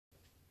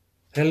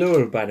Hello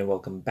everybody and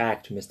welcome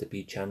back to Mr.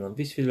 P channel. In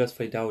this video let's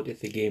find out if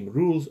the game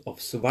Rules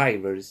of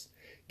Survivors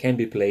can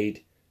be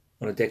played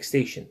on a DeX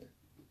station.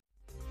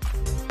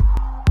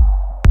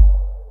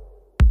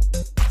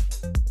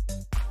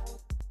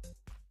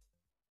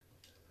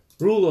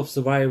 Rule of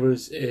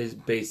Survivors is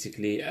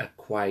basically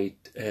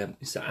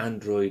it's an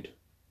Android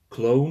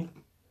clone.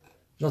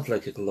 Not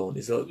like a clone,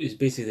 it's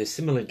basically a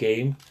similar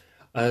game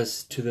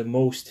as to the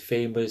most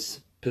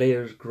famous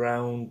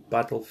Playground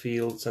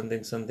Battlefield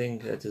something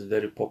that is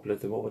very popular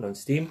at the moment on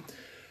Steam.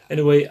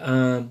 Anyway,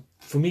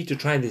 for me to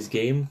try this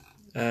game,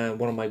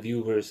 one of my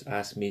viewers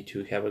asked me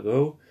to have a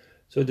go,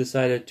 so I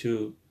decided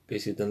to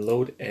basically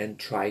download and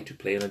try to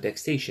play on a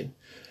DeX station.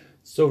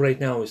 So right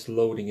now it's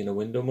loading in a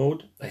window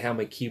mode. I have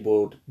my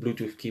keyboard,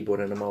 Bluetooth keyboard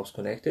and a mouse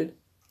connected.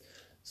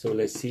 So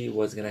let's see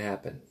what's gonna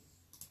happen.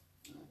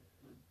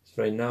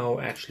 So right now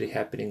actually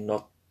happening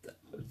not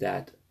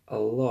that a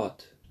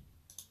lot.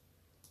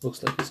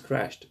 Looks like it's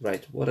crashed.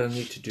 Right, what I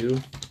need to do,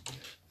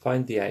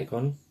 find the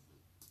icon.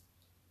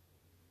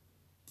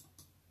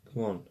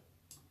 Come on,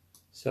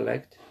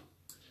 select,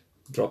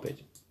 drop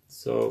it.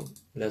 So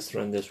let's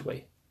run this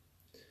way.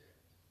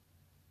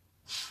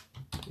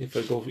 If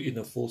I go in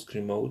a full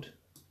screen mode,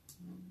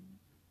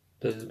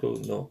 does it go?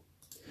 No.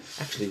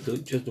 Actually,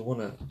 just don't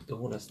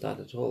wanna start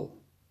at all.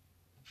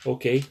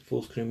 Okay,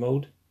 full screen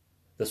mode.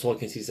 That's all I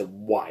can see is a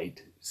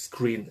wide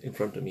screen in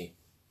front of me.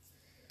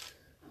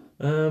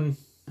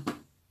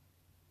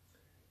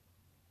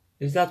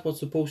 Is that what's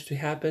supposed to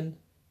happen?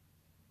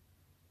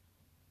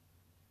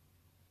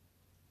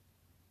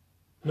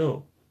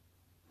 No.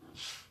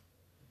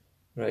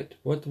 Right,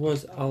 what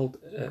was Alt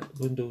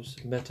Windows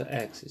Meta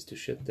X is to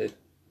shut the...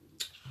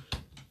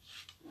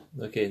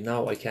 Okay,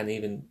 now I can't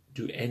even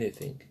do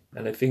anything.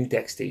 And I think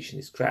DeX station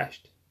is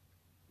crashed.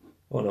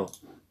 Oh no.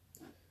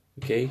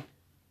 Okay.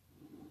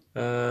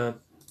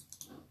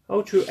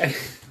 How to...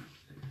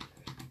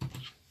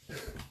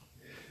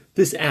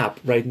 This app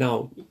right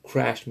now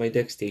crashed my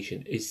DeX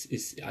station.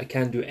 I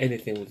can't do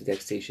anything with the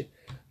DeX station.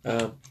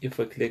 If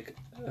I click,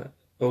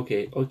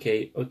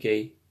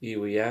 okay, here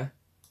we are.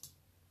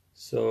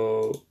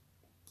 So,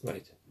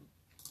 right,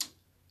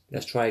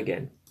 let's try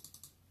again.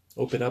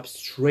 Open up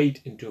straight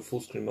into a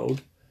full screen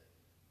mode,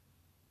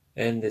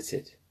 and that's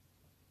it.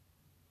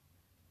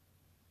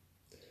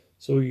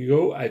 So you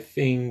go. I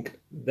think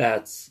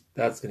that's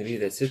gonna be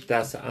that's it.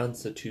 That's the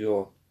answer to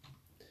your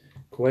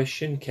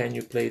question. Can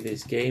you play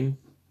this game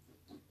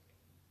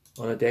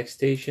on a DeX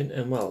station?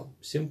 And well,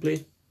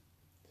 simply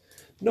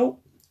no,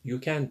 you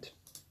can't.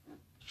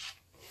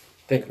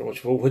 Thank you very much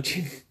for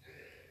watching,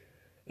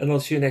 and I'll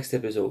see you next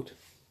episode.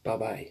 Bye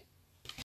bye.